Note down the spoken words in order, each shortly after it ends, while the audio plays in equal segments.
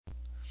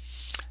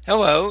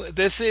Hello,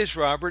 this is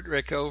Robert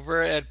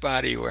Rickover at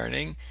Body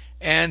Learning,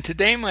 and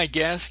today my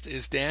guest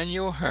is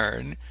Daniel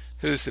Hearn,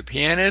 who's a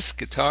pianist,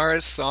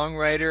 guitarist,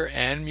 songwriter,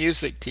 and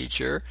music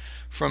teacher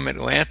from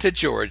Atlanta,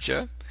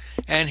 Georgia,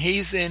 and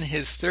he's in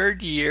his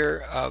third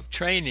year of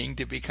training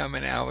to become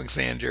an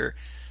Alexander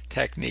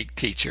Technique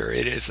teacher.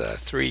 It is a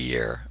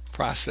 3-year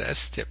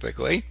process,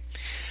 typically.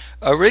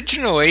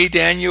 Originally,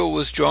 Daniel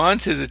was drawn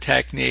to the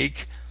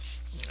technique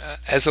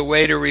as a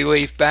way to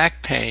relieve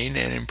back pain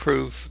and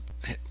improve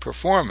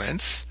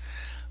performance,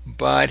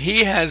 but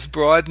he has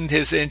broadened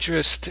his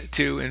interest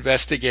to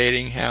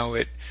investigating how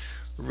it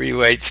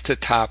relates to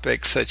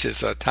topics such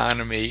as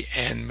autonomy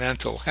and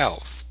mental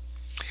health.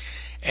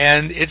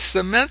 And it's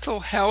the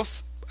mental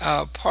health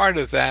part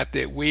of that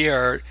we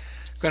are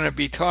going to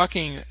be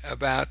talking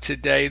about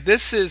today.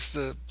 This is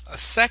a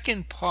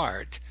second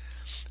part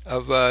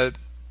of a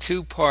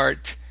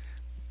two-part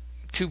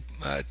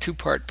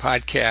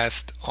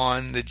podcast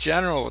on the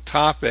general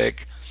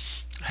topic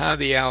how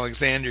the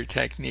Alexander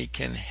Technique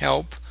can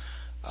help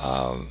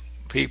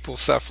people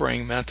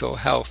suffering mental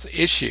health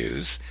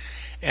issues.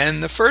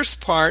 And the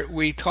first part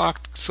we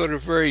talked sort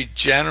of very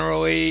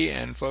generally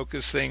and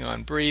focusing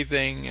on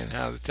breathing and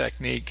how the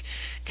technique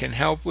can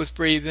help with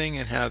breathing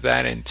and how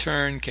that in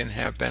turn can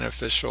have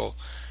beneficial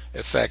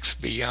effects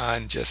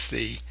beyond just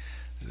the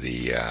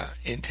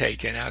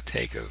intake and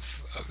outtake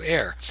of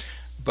air.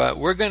 But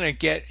we're going to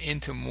get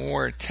into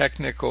more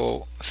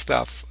technical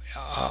stuff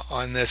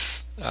on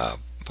this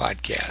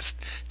podcast.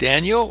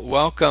 Daniel,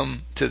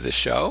 welcome to the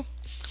show.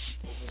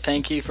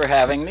 Thank you for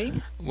having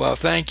me. Well,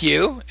 thank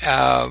you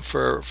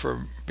for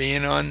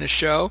being on the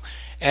show.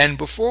 And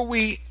before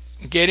we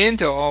get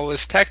into all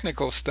this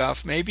technical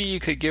stuff, maybe you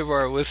could give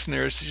our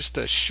listeners just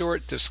a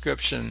short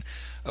description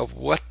of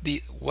what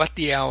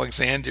the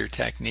Alexander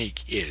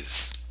Technique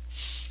is.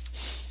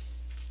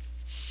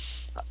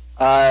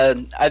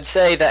 I'd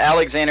say the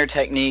Alexander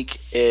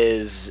Technique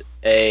is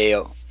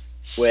a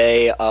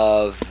way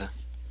of...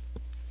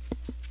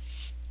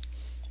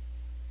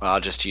 Well, I'll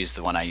just use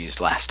the one I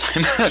used last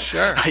time.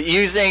 Sure.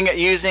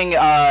 using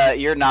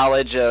your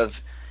knowledge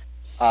of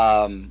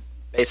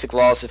basic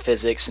laws of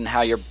physics and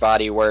how your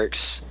body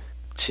works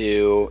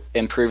to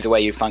improve the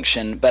way you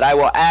function. But I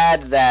will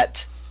add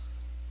that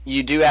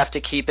you do have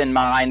to keep in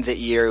mind that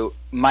you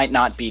might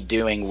not be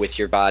doing with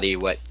your body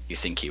what you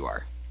think you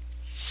are.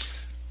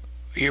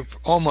 You're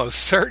almost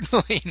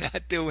certainly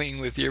not doing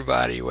with your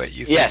body what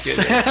you think yes.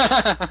 it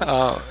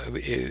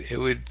is. It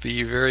would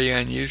be very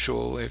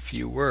unusual if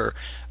you were.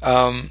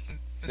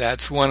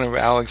 That's one of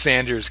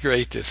Alexander's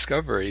great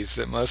discoveries,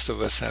 that most of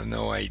us have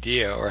no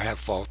idea or have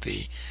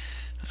faulty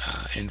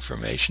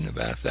information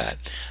about that.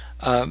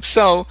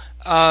 So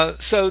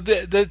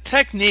the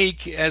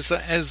technique,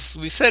 as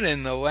we said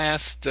in the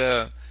last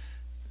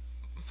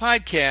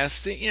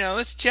podcast,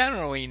 it's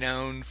generally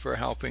known for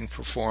helping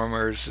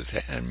performers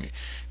and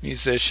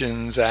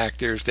musicians,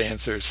 actors,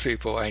 dancers,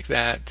 people like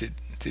that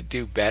to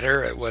do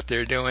better at what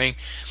they're doing.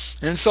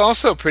 And it's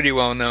also pretty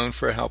well known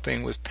for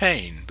helping with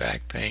pain,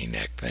 back pain,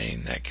 neck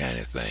pain, that kind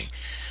of thing.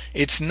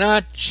 It's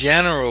not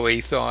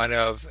generally thought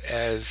of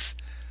as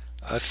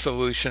a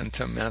solution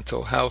to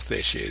mental health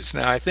issues.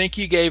 Now, I think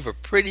you gave a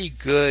pretty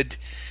good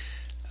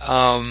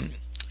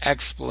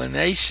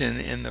explanation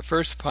in the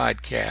first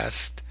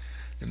podcast.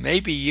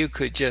 Maybe you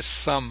could just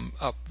sum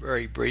up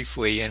very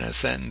briefly in a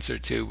sentence or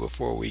two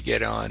before we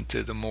get on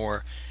to the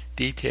more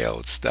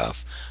detailed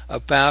stuff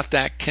about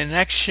that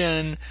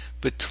connection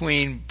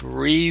between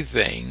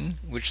breathing,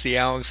 which the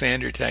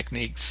Alexander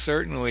Technique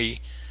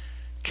certainly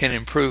can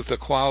improve the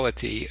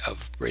quality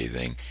of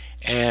breathing,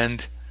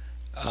 and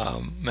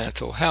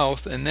mental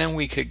health, and then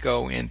we could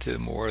go into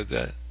more of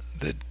the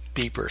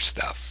deeper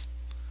stuff.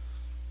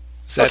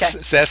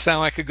 Does that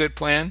sound like a good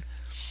plan?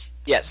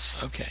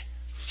 Yes. Okay.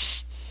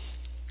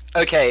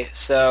 Okay,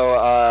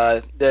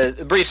 so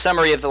the brief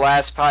summary of the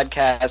last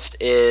podcast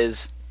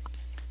is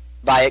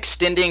by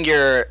extending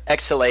your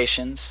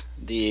exhalations,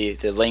 the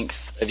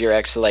length of your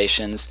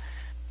exhalations,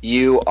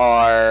 you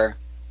are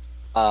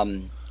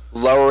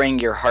lowering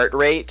your heart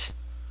rate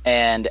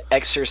and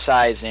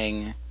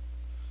exercising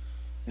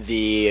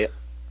the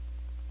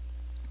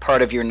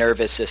part of your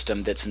nervous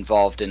system that's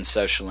involved in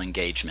social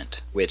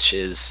engagement, which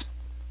is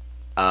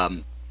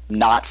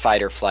not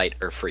fight or flight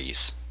or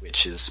freeze,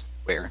 which is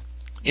where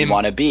you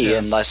want to be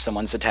unless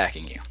someone's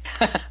attacking you.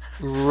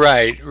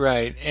 Right.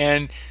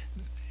 And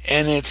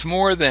it's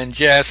more than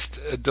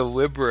just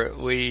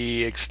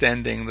deliberately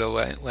extending the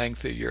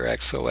length of your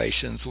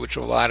exhalations, which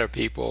a lot of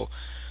people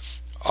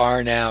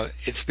are now.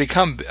 It's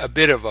become a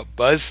bit of a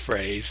buzz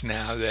phrase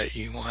now that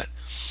you want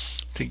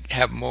to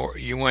have more.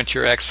 You want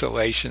your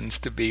exhalations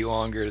to be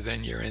longer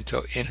than your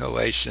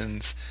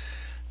inhalations.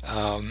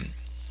 And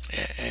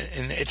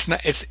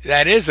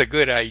that is a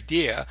good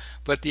idea,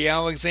 but the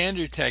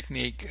Alexander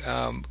Technique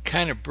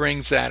kind of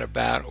brings that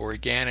about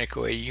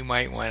organically. You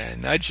might want to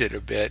nudge it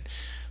a bit,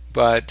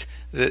 but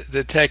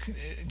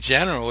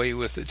generally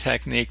with the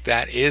technique,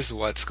 that is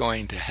what's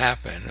going to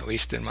happen, at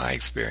least in my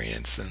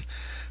experience and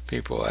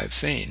people I've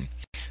seen.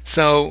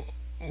 So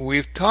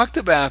we've talked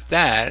about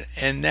that,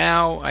 and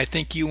now I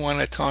think you want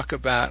to talk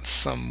about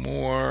some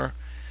more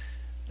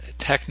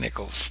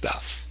technical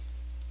stuff.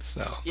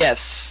 So Yes.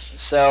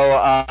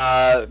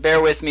 So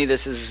bear with me.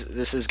 This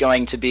is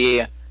going to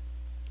be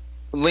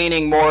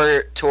leaning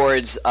more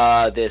towards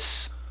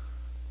this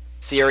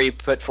theory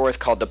put forth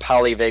called the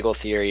polyvagal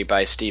theory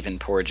by Stephen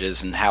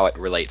Porges and how it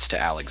relates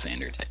to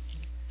Alexander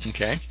technique.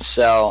 okay.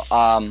 So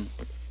a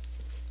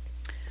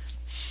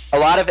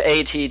lot of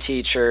AT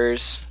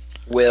teachers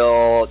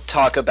will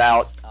talk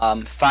about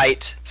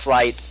fight,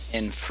 flight,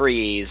 and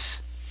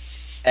freeze,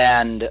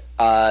 and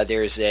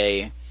there's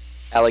a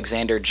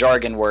Alexander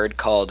jargon word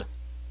called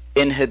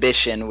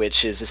inhibition,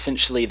 which is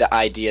essentially the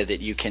idea that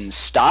you can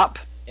stop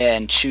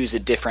and choose a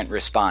different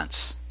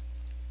response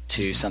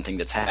to something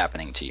that's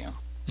happening to you.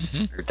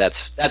 Mm-hmm.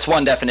 That's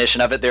one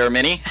definition of it. There are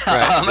many.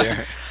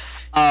 Right.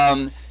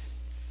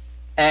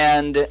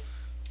 And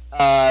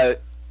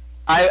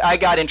I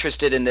got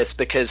interested in this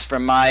because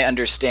from my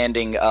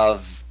understanding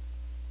of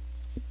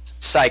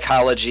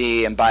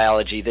psychology and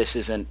biology, this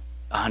isn't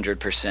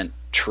 100%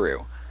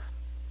 true.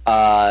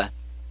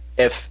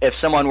 If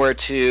someone were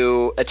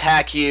to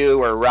attack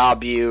you or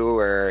rob you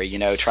or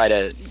try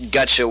to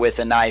gut you with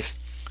a knife,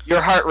 your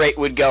heart rate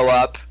would go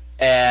up,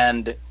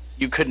 and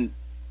you couldn't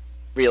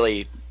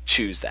really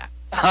choose that.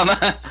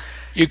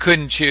 You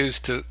couldn't choose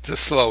to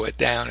slow it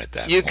down at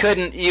that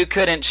point. You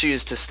couldn't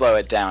choose to slow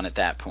it down at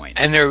that point.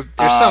 And there's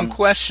some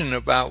question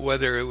about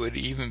whether it would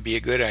even be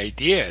a good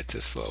idea to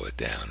slow it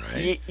down,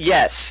 right?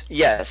 Yes.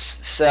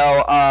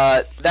 So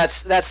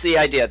that's the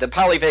idea. The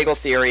polyvagal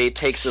theory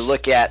takes a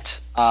look at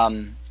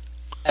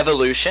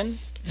evolution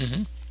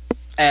Mm-hmm.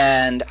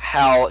 and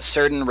how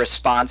certain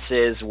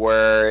responses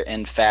were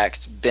in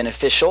fact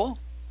beneficial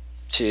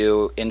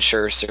to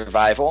ensure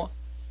survival.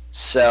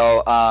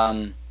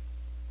 So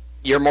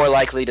you're more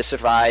likely to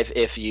survive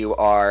if you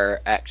are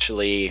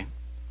actually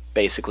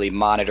basically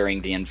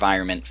monitoring the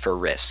environment for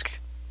risk.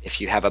 If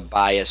you have a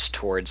bias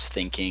towards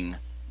thinking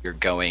you're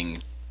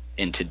going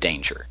into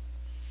danger.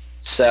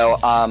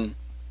 So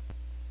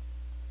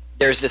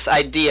there's this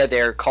idea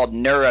there called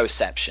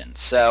neuroception.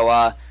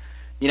 So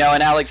in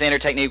Alexander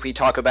technique we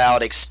talk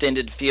about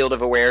extended field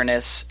of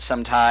awareness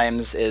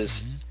sometimes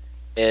is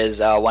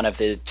one of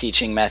the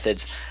teaching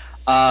methods.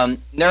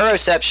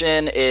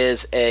 Neuroception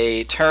is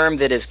a term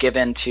that is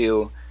given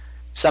to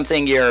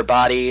something your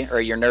body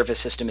or your nervous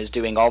system is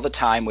doing all the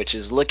time, which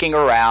is looking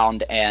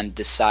around and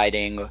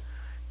deciding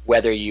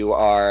whether you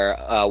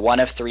are one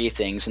of three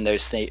things, and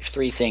those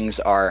three things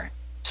are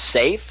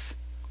safe,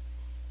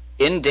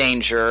 in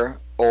danger,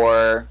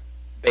 or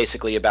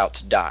basically about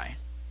to die.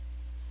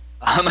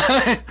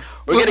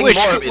 We're getting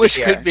morbid which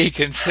here. could be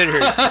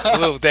considered a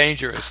little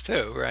dangerous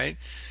too, right?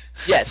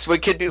 Yes,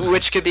 which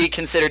could be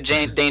considered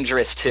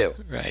dangerous too.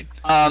 Right.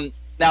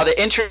 Now,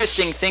 the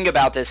interesting thing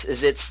about this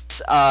is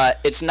it's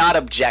not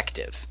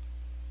objective.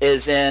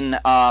 Is in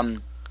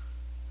the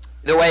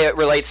way it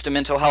relates to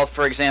mental health,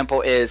 for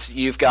example, is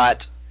you've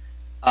got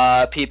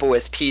people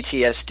with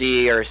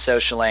PTSD or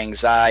social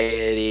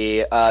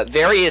anxiety,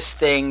 various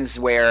things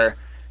where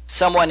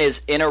someone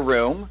is in a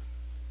room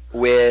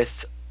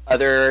with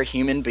other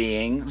human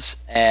beings,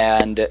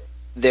 and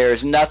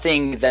there's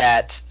nothing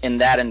that in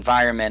that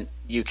environment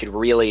you could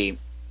really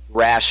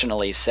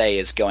rationally say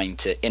is going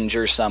to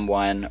injure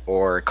someone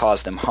or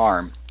cause them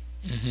harm.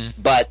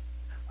 Mm-hmm. But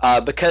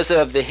because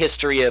of the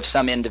history of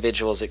some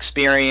individual's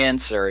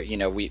experience, or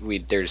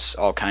there's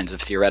all kinds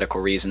of theoretical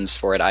reasons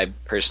for it. I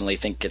personally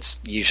think it's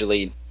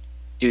usually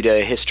due to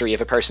a history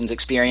of a person's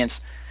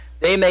experience.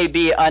 They may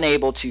be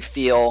unable to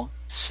feel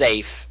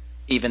safe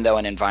even though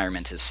an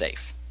environment is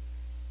safe.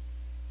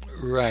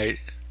 Right.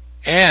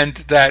 And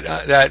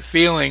that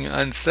feeling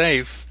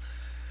unsafe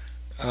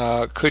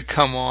could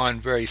come on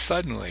very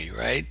suddenly,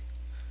 right?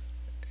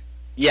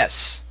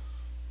 Yes.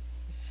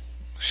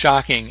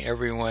 Shocking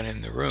everyone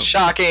in the room.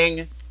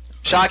 Shocking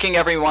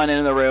everyone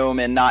in the room,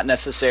 and not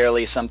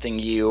necessarily something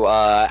you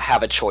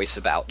have a choice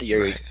about.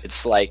 Right.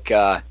 It's like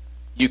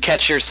you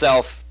catch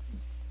yourself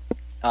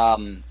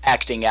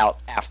acting out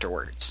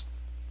afterwards.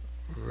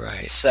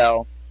 Right.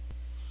 So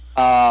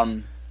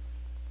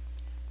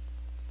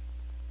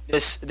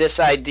this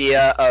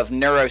idea of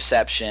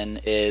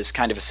neuroception is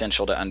kind of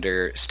essential to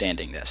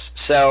understanding this.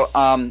 So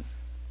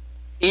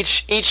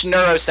each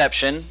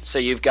neuroception, so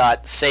you've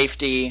got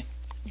safety,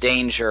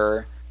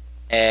 danger,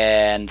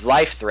 and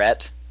life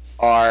threat,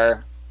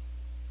 are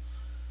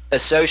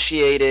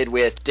associated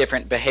with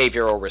different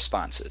behavioral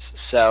responses.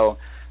 So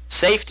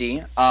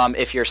safety,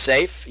 if you're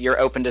safe, you're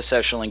open to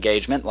social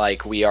engagement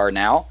like we are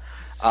now.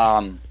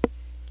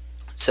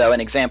 So an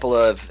example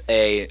of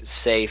a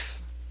safe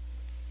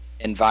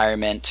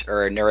environment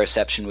or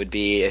neuroception would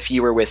be if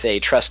you were with a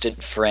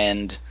trusted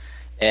friend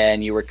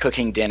and you were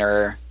cooking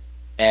dinner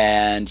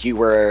and you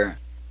were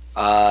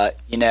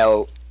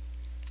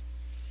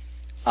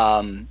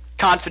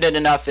confident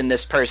enough in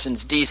this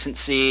person's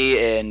decency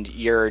and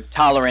your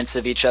tolerance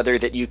of each other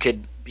that you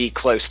could be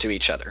close to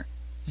each other.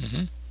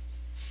 Mm-hmm.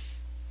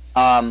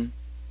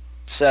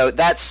 So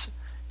that's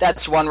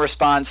that's one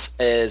response,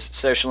 is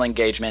social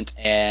engagement,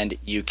 and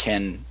you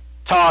can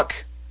talk,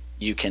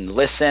 you can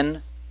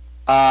listen.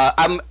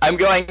 I'm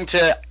going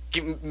to.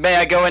 May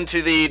I go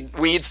into the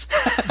weeds?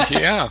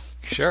 Yeah,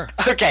 sure.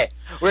 Okay,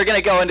 we're going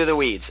to go into the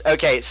weeds.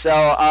 Okay,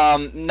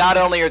 so not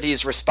only are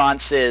these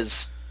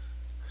responses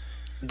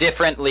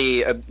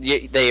differently,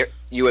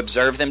 you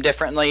observe them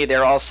differently,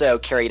 they're also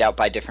carried out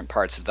by different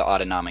parts of the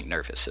autonomic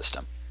nervous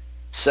system.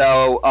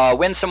 So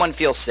when someone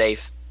feels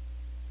safe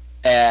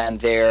and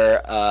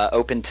they're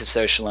open to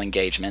social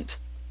engagement,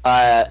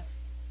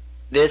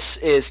 this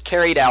is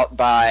carried out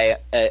by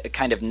a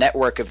kind of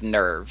network of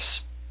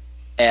nerves,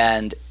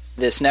 and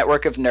this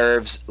network of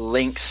nerves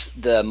links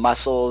the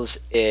muscles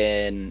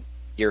in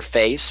your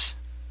face,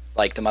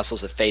 like the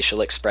muscles of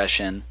facial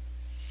expression,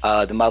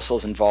 the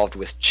muscles involved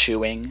with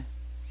chewing,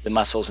 the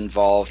muscles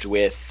involved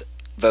with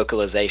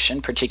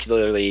vocalization,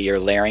 particularly your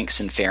larynx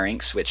and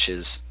pharynx, which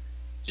is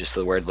just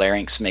the word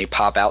larynx may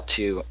pop out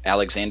to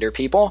Alexander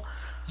people.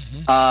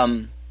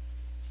 Mm-hmm.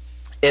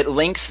 It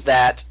links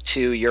that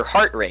to your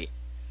heart rate.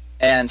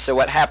 And so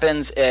what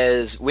happens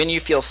is when you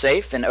feel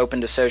safe and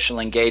open to social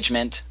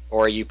engagement,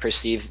 or you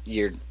perceive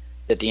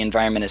that the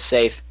environment is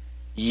safe,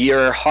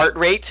 your heart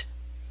rate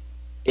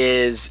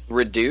is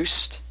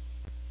reduced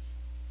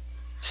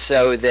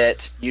so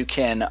that you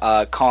can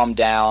calm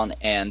down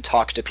and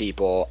talk to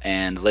people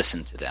and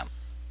listen to them.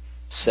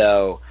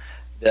 So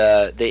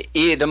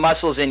the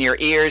muscles in your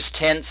ears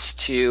tense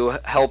to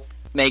help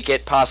make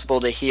it possible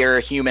to hear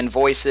human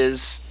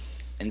voices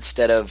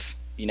instead of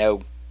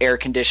air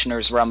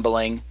conditioners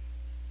rumbling.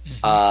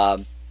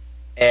 Mm-hmm.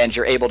 And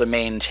you're able to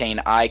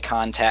maintain eye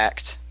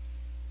contact.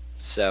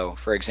 So,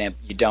 for example,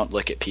 you don't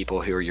look at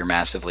people who you're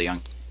massively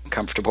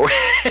uncomfortable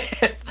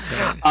with.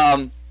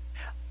 Right.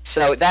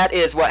 So that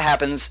is what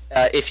happens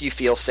if you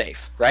feel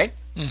safe, right?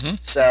 Mm-hmm.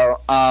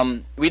 So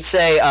we'd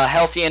say a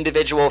healthy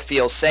individual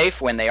feels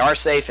safe when they are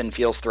safe and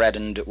feels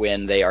threatened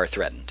when they are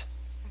threatened.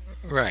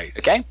 Right.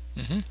 Okay?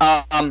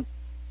 Mm-hmm.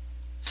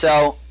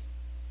 So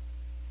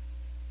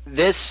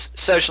this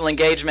social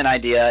engagement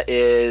idea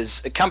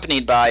is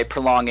accompanied by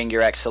prolonging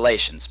your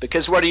exhalations,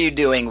 because what are you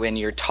doing when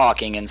you're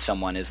talking and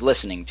someone is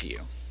listening to you?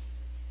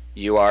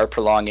 You are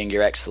prolonging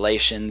your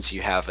exhalations.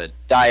 You have a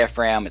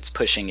diaphragm; it's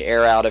pushing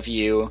air out of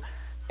you,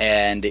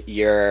 and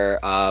you're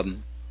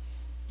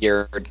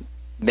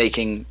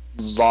making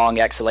long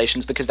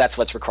exhalations because that's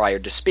what's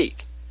required to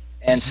speak,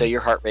 and so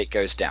your heart rate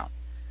goes down.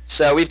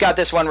 So we've got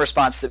this one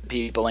response that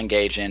people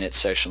engage in. It's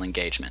social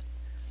engagement.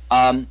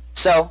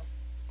 So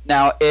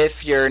now,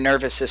 if your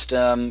nervous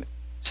system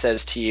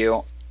says to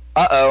you,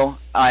 uh-oh,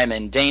 I'm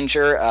in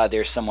danger,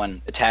 there's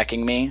someone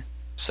attacking me,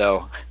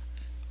 so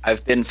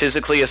I've been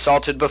physically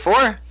assaulted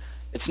before,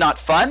 it's not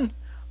fun,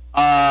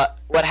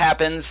 what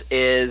happens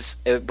is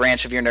a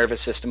branch of your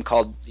nervous system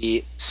called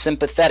the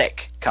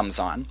sympathetic comes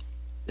on,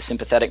 the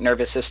sympathetic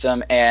nervous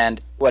system, and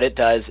what it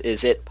does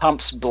is it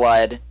pumps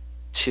blood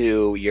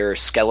to your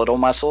skeletal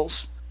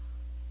muscles,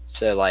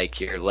 so like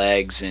your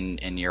legs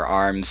and your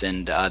arms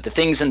and the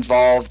things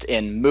involved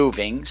in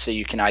moving, so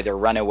you can either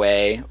run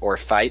away or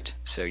fight,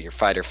 so your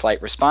fight or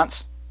flight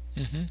response.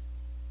 Mm-hmm.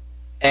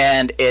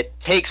 And it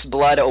takes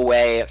blood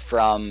away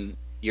from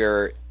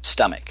your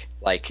stomach,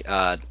 like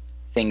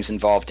things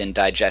involved in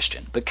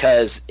digestion,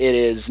 because it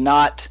is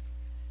not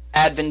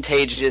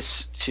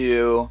advantageous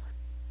to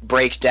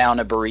break down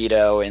a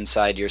burrito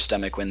inside your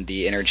stomach when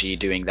the energy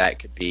doing that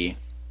could be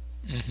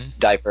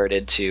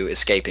diverted to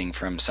escaping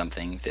from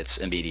something that's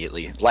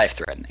immediately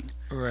life-threatening.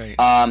 Right.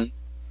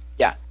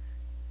 Yeah.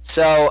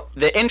 So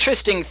the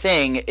interesting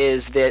thing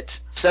is that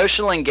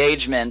social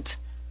engagement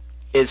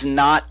is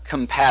not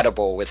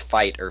compatible with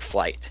fight or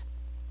flight.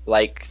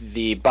 Like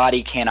the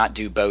body cannot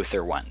do both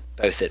at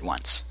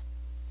once.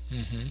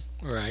 Mm-hmm.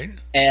 Right.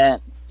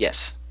 And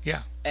yes.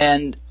 Yeah.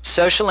 And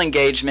social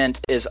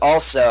engagement is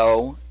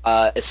also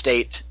a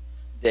state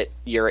that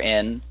you're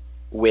in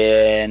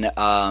when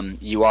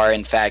you are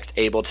in fact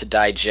able to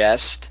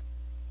digest,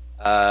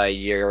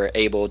 you're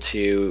able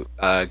to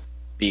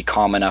be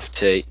calm enough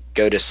to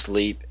go to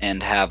sleep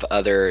and have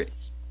other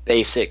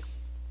basic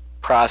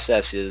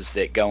processes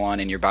that go on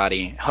in your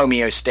body.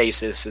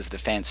 Homeostasis is the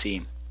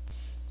fancy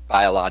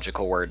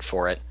biological word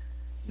for it,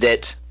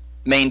 that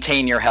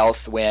maintain your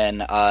health when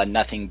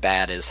nothing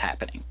bad is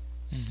happening.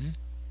 Mm-hmm.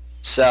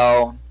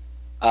 So,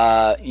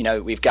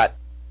 we've got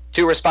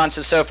two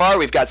responses so far.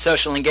 We've got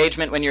social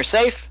engagement when you're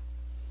safe,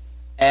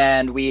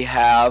 and we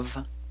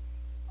have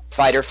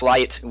fight or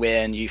flight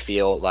when you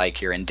feel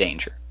like you're in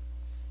danger.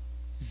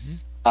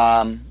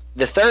 Mm-hmm.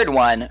 The third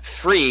one,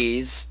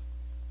 freeze,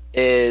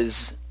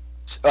 is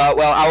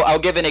I'll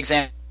give an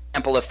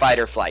example of fight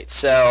or flight.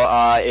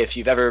 So if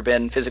you've ever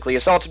been physically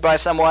assaulted by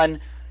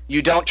someone,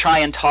 you don't try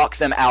and talk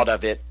them out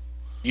of it.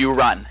 You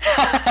run.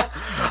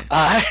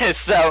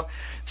 So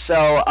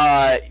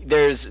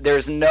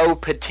there's no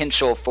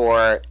potential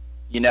for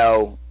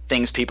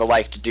things people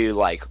like to do,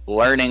 like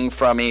learning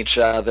from each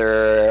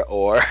other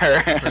or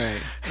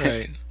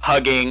right.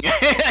 hugging.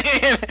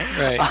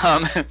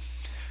 Right.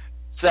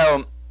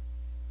 So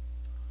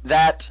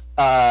that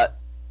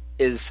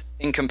is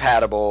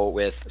incompatible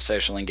with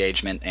social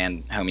engagement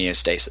and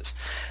homeostasis.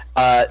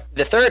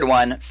 The third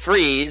one,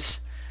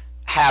 freeze,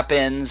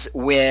 happens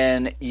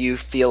when you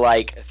feel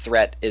like a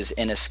threat is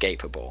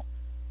inescapable.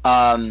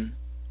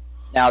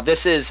 Now,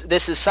 this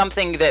is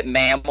something that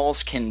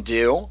mammals can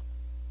do,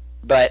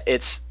 but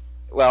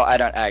I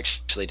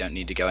actually don't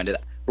need to go into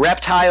that.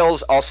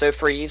 Reptiles also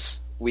freeze.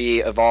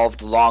 We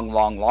evolved long,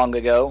 long, long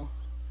ago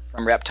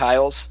from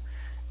reptiles,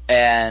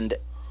 and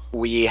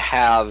we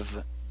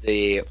still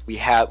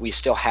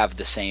have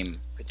the same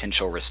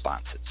potential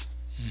responses.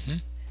 Mm-hmm.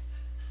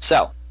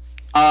 So,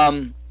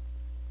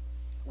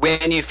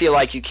 when you feel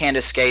like you can't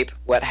escape,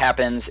 what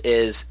happens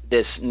is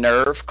this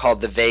nerve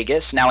called the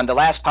vagus. Now, in the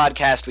last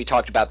podcast, we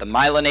talked about the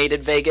myelinated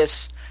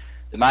vagus.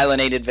 The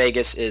myelinated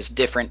vagus is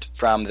different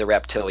from the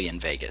reptilian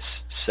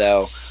vagus.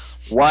 So,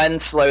 one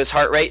slows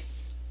heart rate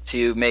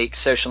to make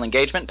social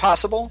engagement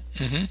possible.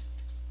 Mm-hmm.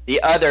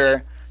 The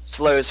other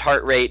slows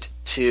heart rate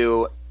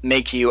to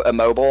make you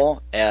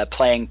immobile,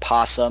 playing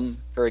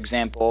possum, for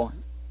example,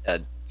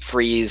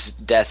 freeze,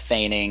 death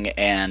feigning,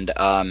 and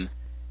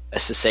a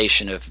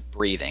cessation of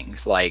breathing,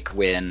 like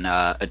when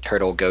a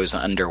turtle goes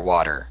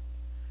underwater.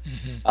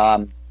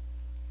 Mm-hmm.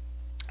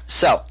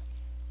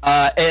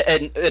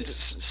 And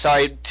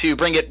sorry, to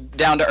bring it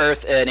down to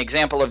earth, an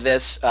example of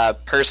this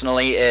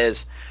personally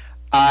is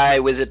I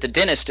was at the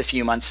dentist a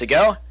few months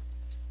ago,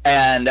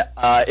 and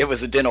it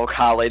was a dental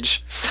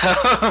college,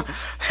 so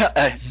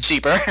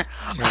cheaper.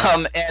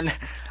 Right.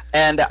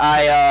 And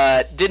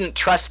I didn't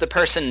trust the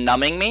person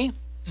numbing me,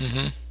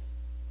 Mm-hmm.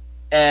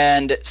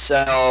 and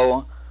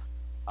so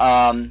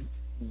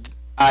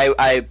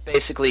I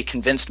basically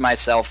convinced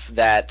myself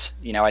that,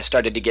 I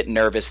started to get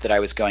nervous that I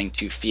was going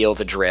to feel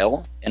the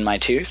drill in my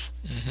tooth.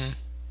 Mm-hmm.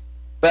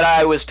 But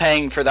I was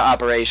paying for the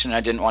operation.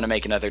 I didn't want to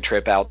make another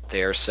trip out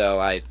there, so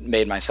I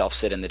made myself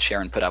sit in the chair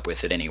and put up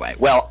with it anyway.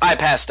 Well, I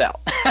passed out.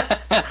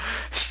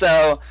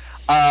 So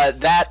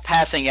that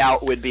passing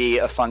out would be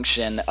a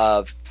function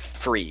of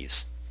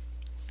freeze.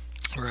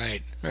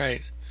 Right.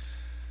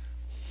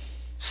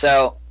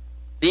 So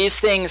these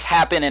things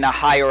happen in a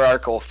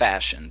hierarchical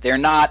fashion. They're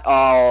not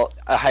all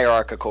a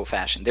hierarchical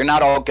fashion. They're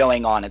not all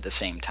going on at the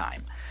same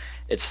time.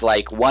 It's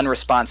like one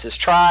response is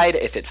tried.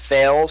 If it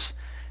fails,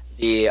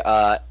 the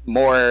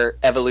more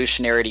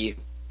evolutionary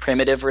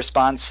primitive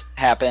response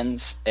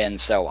happens, and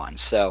so on.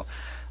 So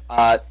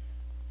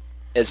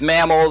as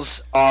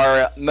mammals,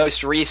 our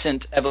most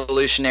recent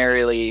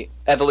evolutionary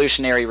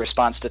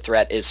response to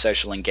threat is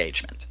social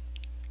engagement.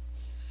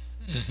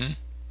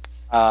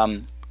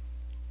 Mm-hmm.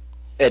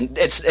 And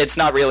it's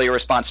not really a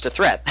response to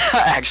threat.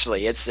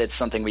 Actually, it's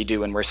something we do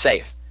when we're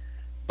safe.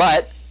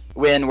 But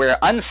when we're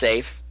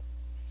unsafe,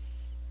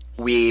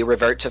 we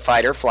revert to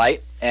fight or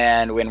flight.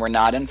 And when we're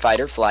not in fight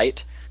or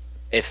flight,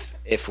 if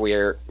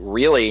we're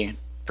really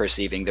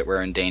perceiving that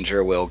we're in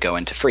danger, we'll go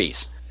into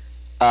freeze.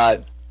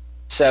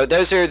 So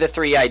those are the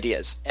three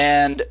ideas.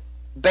 And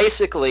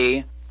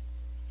basically,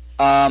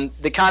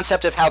 the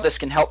concept of how this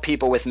can help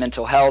people with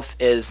mental health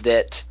is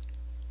that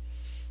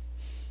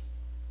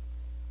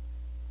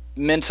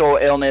mental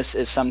illness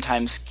is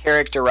sometimes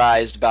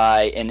characterized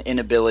by an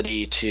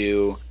inability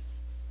to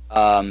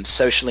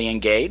socially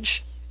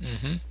engage.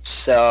 Mm-hmm.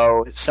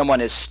 So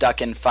someone is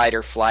stuck in fight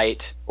or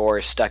flight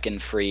or stuck in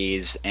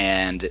freeze,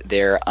 and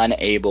they're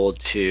unable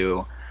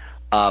to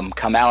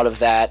come out of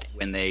that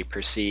when they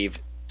perceive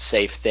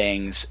safe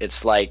things.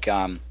 It's like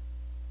you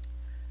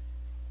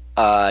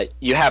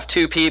have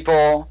two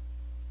people.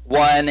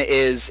 One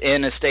is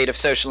in a state of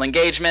social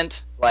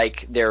engagement,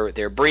 like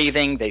they're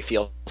breathing, they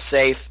feel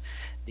safe.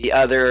 The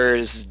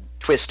other's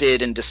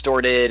twisted and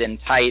distorted and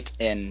tight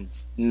and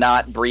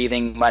not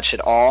breathing much at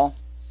all.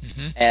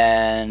 Mm-hmm.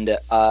 And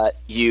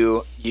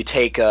you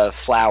take a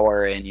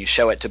flower and you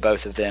show it to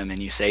both of them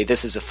and you say,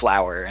 "This is a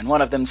flower." And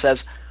one of them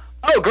says,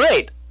 "Oh,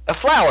 great, a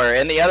flower."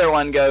 And the other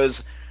one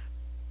goes,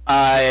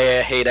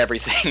 "I hate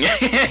everything."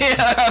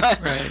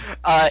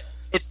 Right.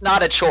 It's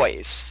not a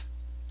choice.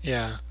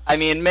 Yeah. I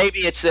mean, maybe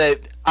it's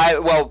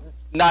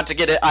not to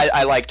get it.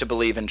 I like to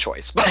believe in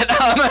choice,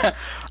 but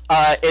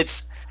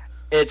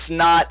it's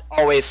not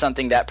always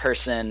something that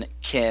person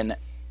can.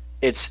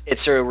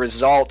 It's a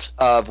result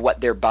of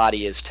what their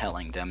body is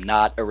telling them,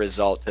 not a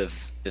result of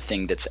the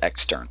thing that's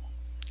external.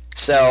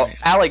 So Right.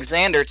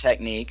 Alexander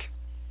technique,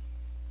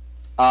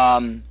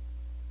 by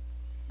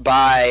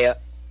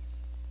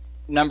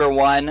number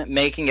one,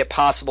 making it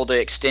possible to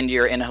extend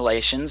your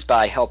inhalations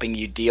by helping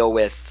you deal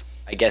with,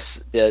 I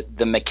guess,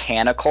 the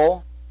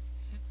mechanical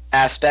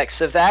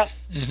aspects of that,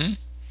 Mm-hmm.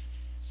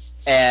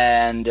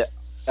 and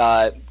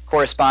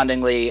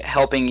correspondingly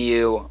helping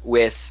you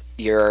with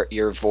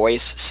your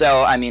voice.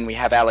 So, I mean, we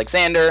have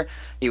Alexander.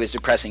 He was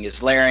depressing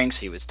his larynx.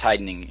 He was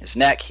tightening his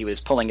neck. He was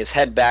pulling his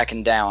head back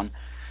and down.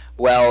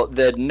 Well,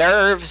 the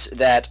nerves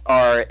that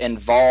are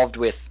involved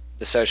with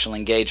the social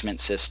engagement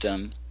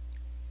system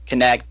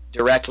connect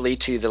directly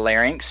to the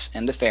larynx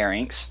and the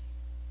pharynx,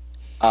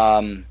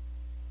 to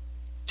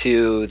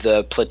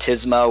the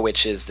platysma,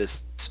 which is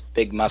this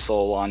big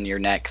muscle on your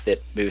neck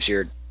that moves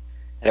your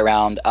head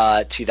around,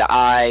 to the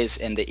eyes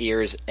and the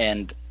ears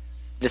and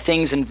the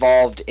things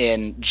involved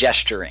in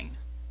gesturing.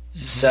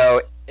 Mm-hmm.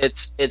 So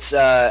it's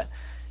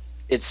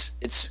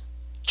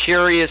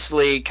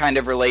curiously kind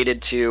of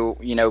related to,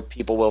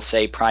 people will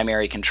say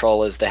primary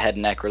control is the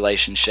head-neck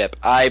relationship.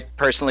 I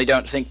personally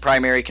don't think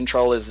primary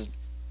control is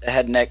a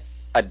head-neck.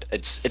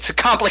 It's a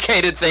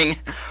complicated thing,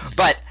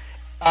 but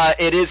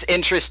it is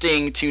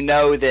interesting to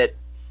know that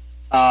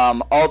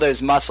all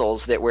those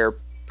muscles that we're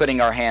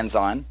putting our hands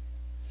on,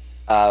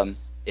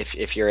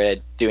 if you're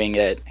doing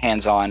a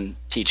hands-on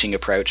teaching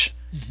approach,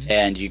 mm-hmm.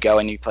 and you go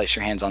and you place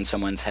your hands on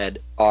someone's head,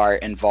 are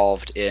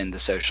involved in the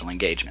social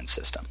engagement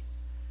system.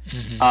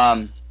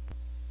 Mm-hmm.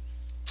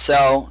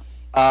 So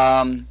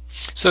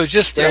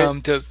just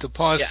to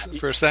pause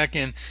for a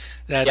second,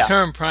 that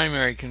term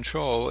primary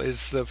control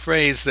is the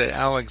phrase that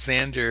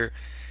Alexander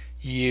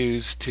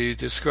used to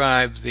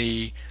describe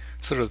the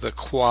sort of the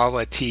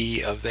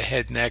quality of the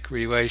head-neck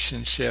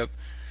relationship,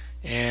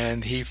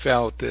 and he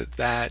felt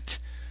that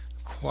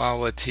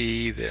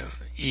quality, the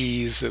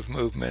ease of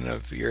movement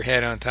of your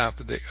head on top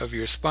of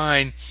your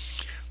spine,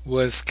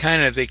 was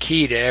kind of the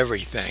key to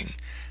everything,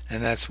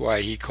 and that's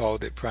why he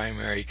called it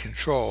primary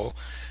control.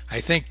 I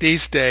think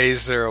these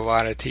days there are a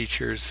lot of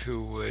teachers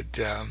who would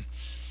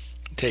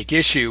take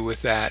issue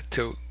with that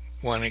to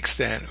one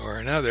extent or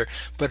another,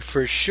 but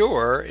for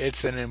sure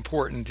it's an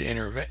important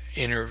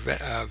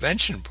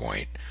intervention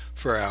point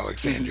for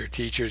Alexander mm-hmm.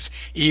 teachers,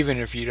 even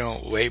if you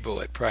don't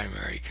label it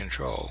primary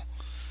control.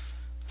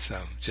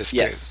 So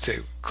just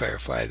to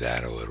clarify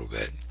that a little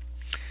bit.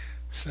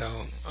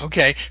 So,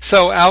 okay.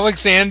 So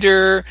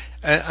Alexander,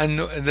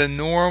 the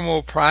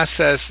normal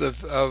process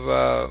of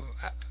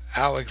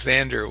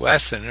Alexander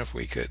lesson, if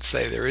we could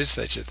say there is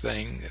such a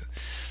thing.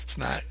 It's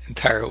not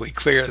entirely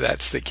clear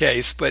that's the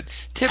case, but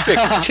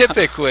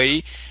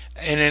typically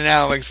in an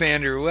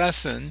Alexander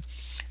lesson,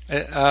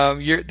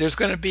 there's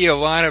going to be a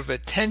lot of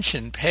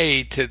attention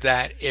paid to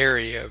that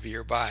area of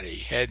your body,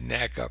 head,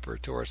 neck, upper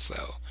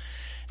torso.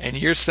 And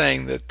you're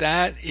saying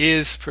that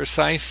is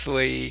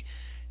precisely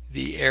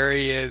the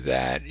area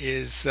that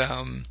is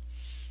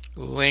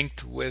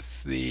linked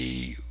with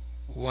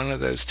one of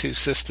those two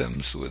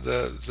systems, with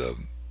the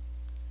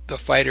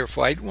fight or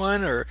flight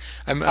one, or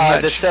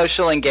the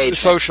social engagement.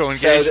 Social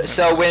engagement.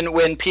 So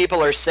when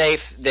people are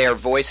safe, their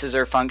voices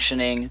are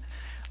functioning,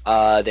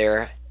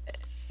 their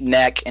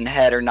neck and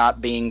head are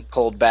not being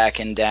pulled back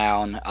and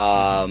down,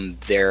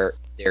 their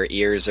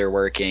ears are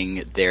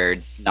working,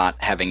 they're not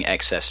having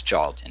excess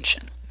jaw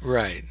tension.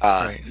 Right.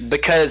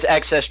 Because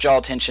excess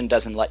jaw tension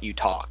doesn't let you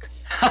talk.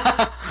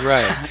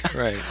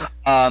 Right.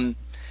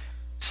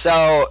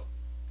 So,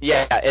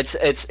 yeah,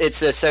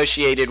 it's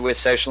associated with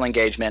social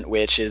engagement,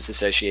 which is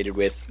associated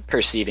with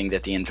perceiving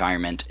that the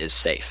environment is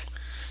safe.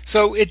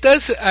 So it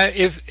does.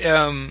 If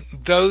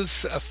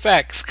those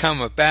effects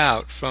come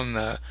about from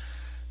the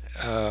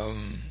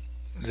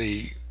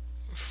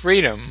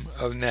freedom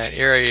of that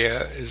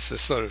area is the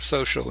sort of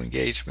social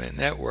engagement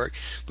network.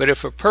 But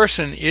if a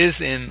person is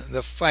in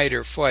the fight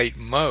or flight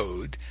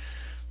mode,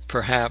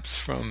 perhaps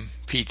from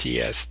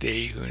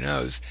PTSD, who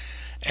knows,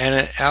 and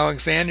an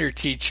Alexander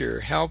teacher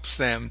helps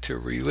them to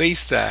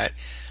release that,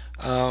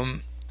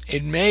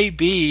 it may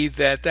be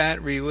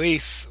that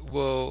release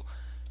will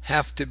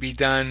have to be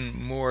done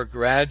more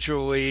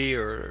gradually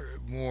or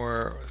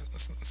more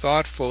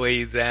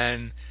thoughtfully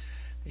than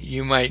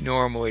you might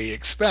normally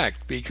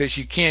expect, because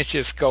you can't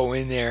just go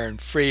in there and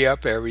free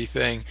up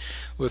everything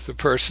with the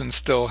person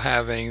still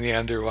having the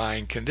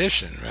underlying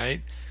condition,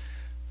 right?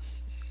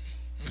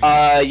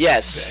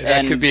 Yes.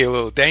 That could be a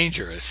little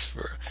dangerous.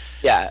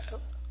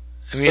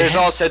 There's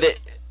also that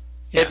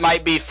it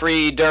might be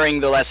free during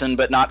the lesson,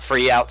 but not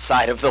free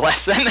outside of the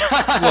lesson.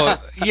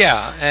 Well,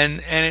 yeah, and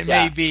it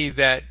may be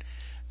that,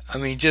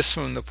 just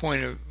from the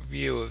point of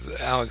view of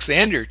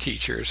Alexander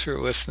teachers who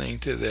are listening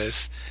to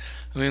this,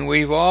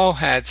 we've all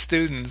had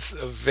students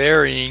of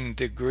varying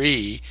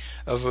degree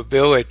of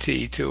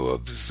ability to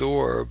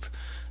absorb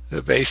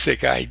the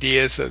basic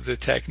ideas of the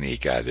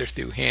technique, either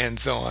through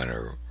hands-on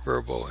or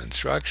verbal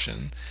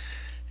instruction.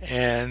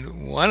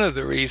 And one of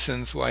the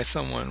reasons why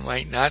someone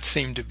might not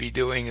seem to be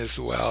doing as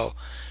well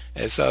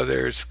as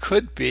others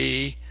could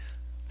be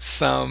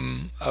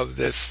some of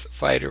this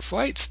fight or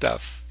flight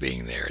stuff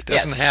being there. It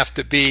doesn't have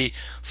to be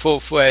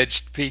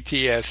full-fledged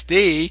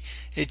PTSD.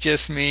 It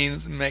just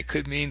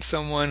could mean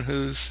someone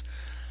who's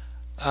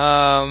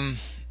a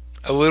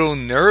little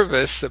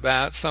nervous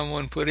about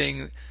someone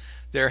putting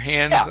their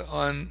hands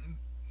on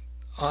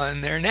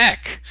their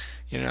neck,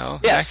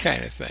 that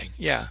kind of thing.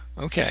 Yeah,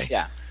 okay.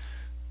 Yeah.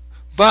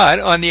 But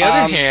on the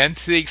other hand,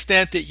 to the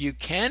extent that you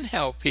can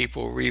help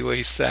people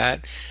release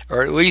that,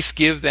 or at least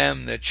give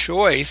them the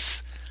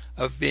choice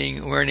of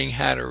learning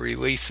how to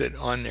release it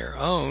on their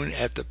own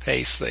at the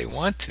pace they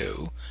want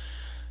to,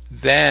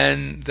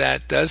 then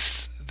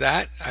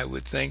that I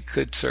would think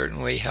could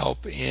certainly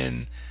help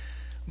in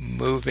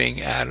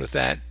moving out of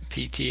that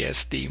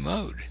PTSD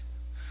mode.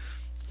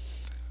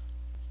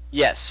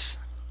 Yes.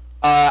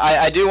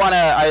 I do want to.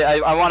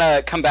 I want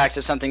to come back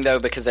to something though,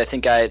 because I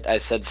think I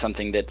said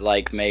something that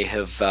may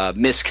have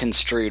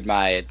misconstrued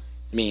my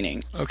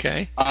meaning.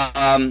 Okay.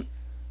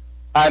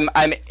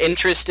 I'm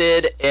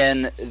interested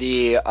in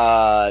the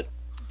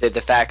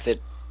fact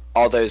that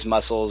all those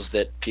muscles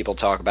that people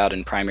talk about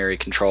in primary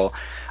control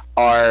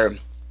are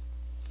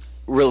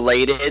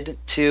related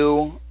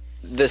to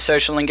the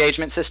social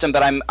engagement system,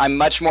 but I'm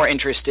much more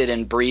interested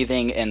in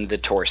breathing in the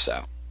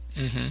torso.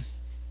 Mm-hmm.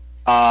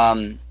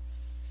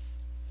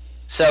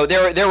 So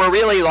there were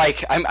really,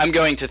 like, I'm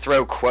going to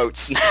throw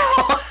quotes now.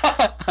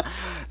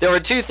 There were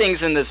two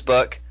things in this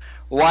book.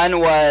 One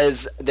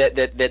was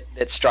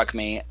that struck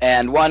me,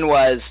 and one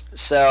was,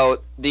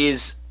 so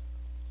these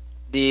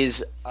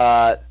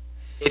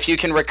if you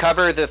can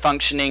recover the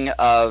functioning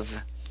of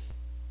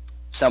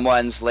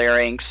someone's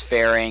larynx,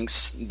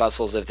 pharynx,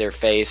 muscles of their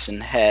face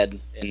and head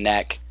and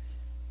neck,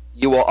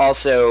 you will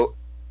also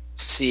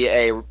see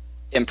a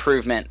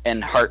improvement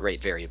in heart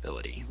rate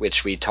variability,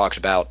 which we talked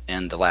about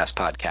in the last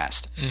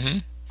podcast.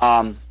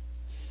 Mm-hmm.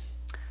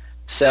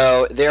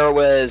 So there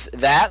was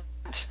that,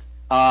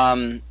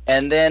 and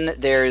then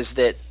there's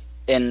that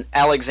in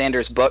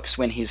Alexander's books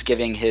when he's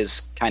giving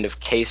his kind of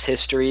case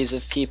histories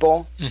of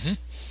people. Mm-hmm.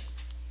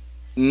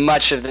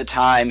 Much of the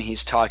time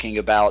he's talking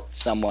about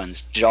someone's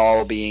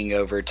jaw being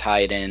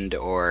over-tightened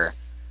or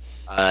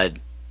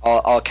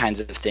all kinds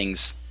of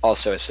things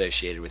also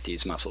associated with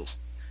these muscles.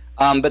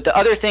 But the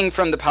other thing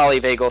from the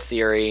polyvagal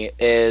theory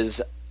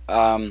is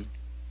they're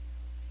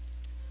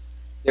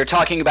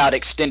talking about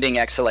extending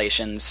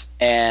exhalations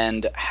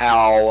and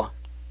how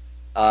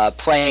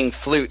playing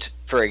flute,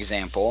 for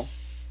example,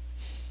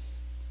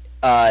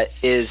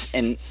 is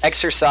an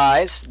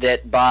exercise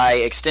that by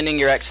extending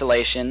your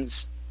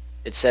exhalations,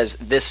 it says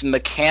this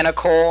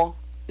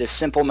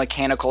simple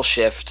mechanical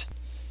shift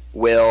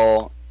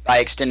will, by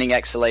extending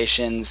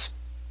exhalations,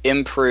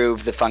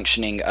 improve the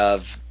functioning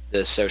of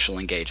the social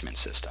engagement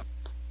system.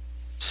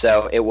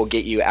 So it will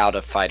get you out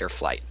of fight or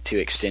flight to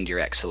extend your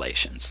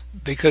exhalations.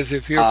 Because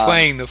if you're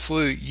playing the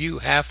flute, you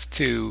have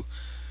to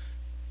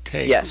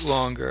take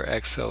longer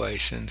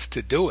exhalations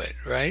to do it,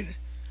 right?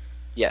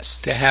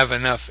 Yes. To have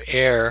enough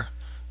air,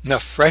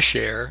 enough fresh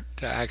air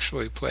to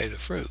actually play the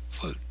flute.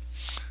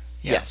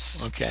 Yeah. Yes.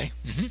 Okay.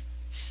 Mm-hmm.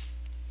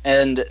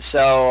 And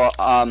so,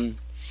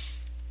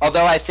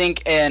 although I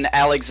think in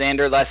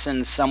Alexander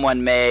lessons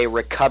someone may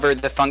recover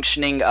the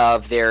functioning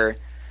of their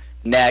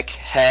neck,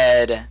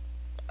 head,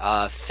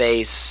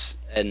 face,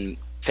 and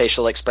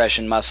facial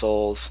expression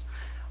muscles,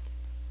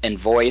 and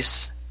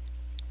voice,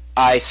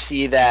 I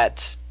see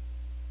that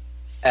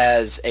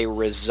as a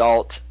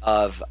result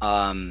of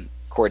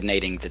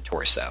coordinating the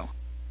torso.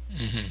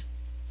 Mm-hmm.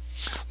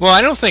 Well,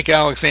 I don't think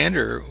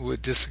Alexander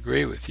would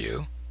disagree with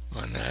you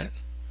on that,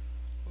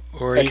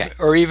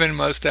 or even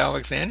most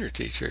Alexander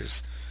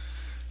teachers.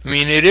 I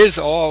mean, it is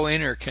all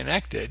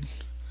interconnected,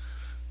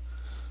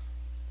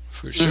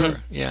 for sure.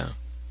 Mm-hmm.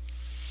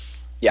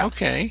 Yeah.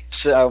 Okay.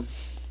 So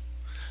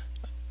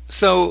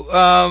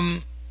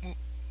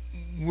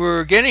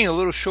we're getting a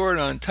little short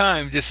on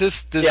time. Does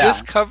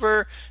this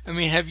cover? I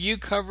mean, have you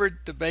covered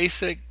the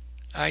basic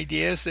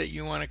ideas that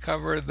you want to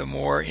cover? The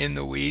more in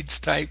the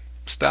weeds type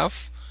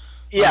stuff.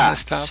 Yeah. On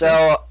this topic?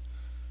 So.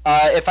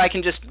 If I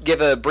can just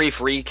give a brief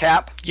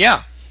recap.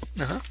 Yeah.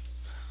 Uh-huh.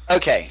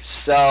 Okay,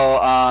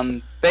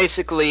 so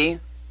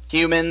basically,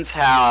 humans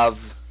have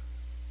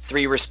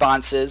 3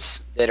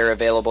 responses that are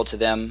available to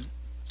them: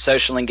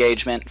 social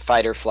engagement,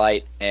 fight or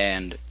flight,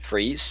 and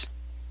freeze.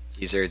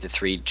 These are the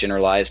 3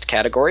 generalized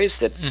categories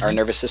that our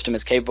nervous system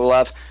is capable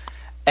of.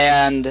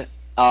 And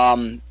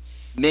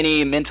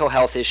many mental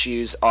health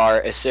issues are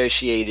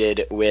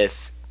associated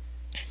with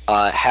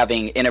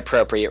having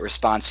inappropriate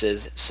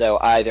responses, so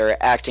either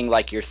acting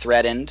like you're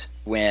threatened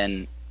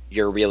when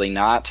you're really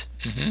not,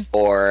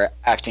 or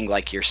acting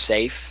like you're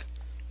safe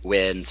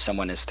when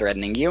someone is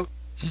threatening you.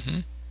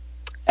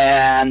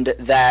 And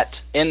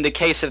that in the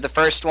case of the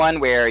first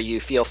one, where you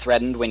feel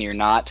threatened when you're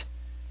not,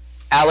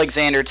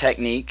 Alexander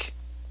technique,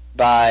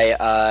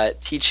 by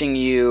teaching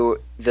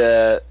you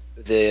the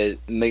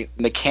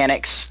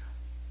mechanics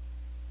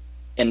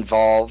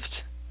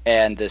involved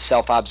and the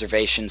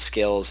self-observation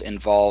skills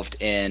involved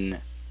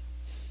in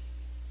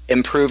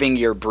improving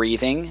your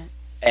breathing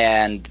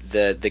and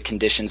the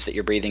conditions that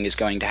your breathing is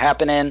going to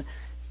happen in.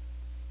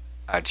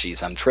 Oh,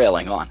 geez, I'm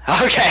trailing on.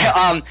 Okay,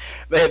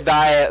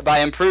 by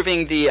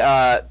improving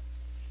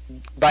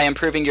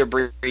your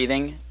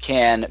breathing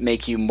can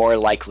make you more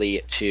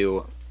likely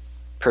to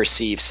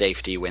perceive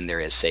safety when there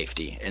is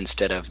safety,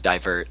 instead of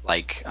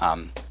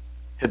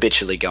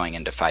habitually going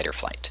into fight or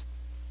flight.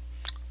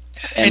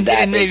 And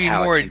maybe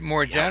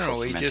more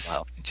generally,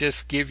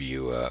 just give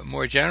you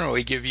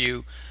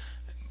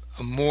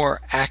a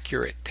more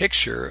accurate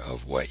picture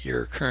of what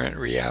your current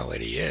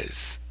reality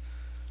is.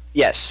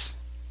 Yes.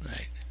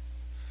 Right.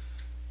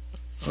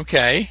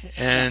 Okay.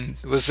 And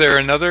was there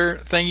another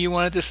thing you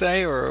wanted to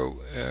say, or?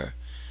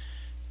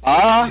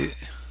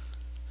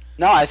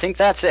 No, I think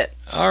that's it.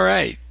 All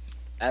right.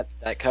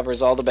 That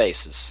covers all the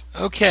bases.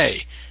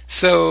 Okay.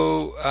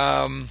 So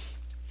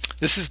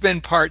this has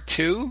been part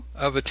 2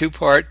 of a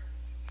 2-part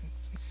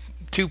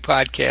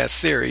 2-podcast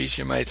series,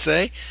 you might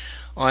say,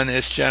 on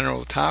this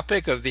general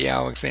topic of the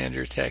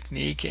Alexander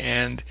technique.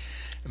 And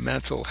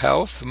mental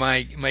health.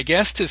 My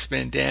guest has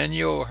been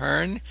Daniel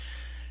Hearn,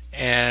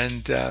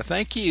 and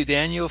thank you,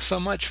 Daniel, so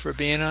much for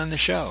being on the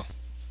show.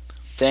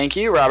 Thank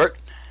you, Robert.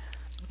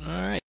 All right.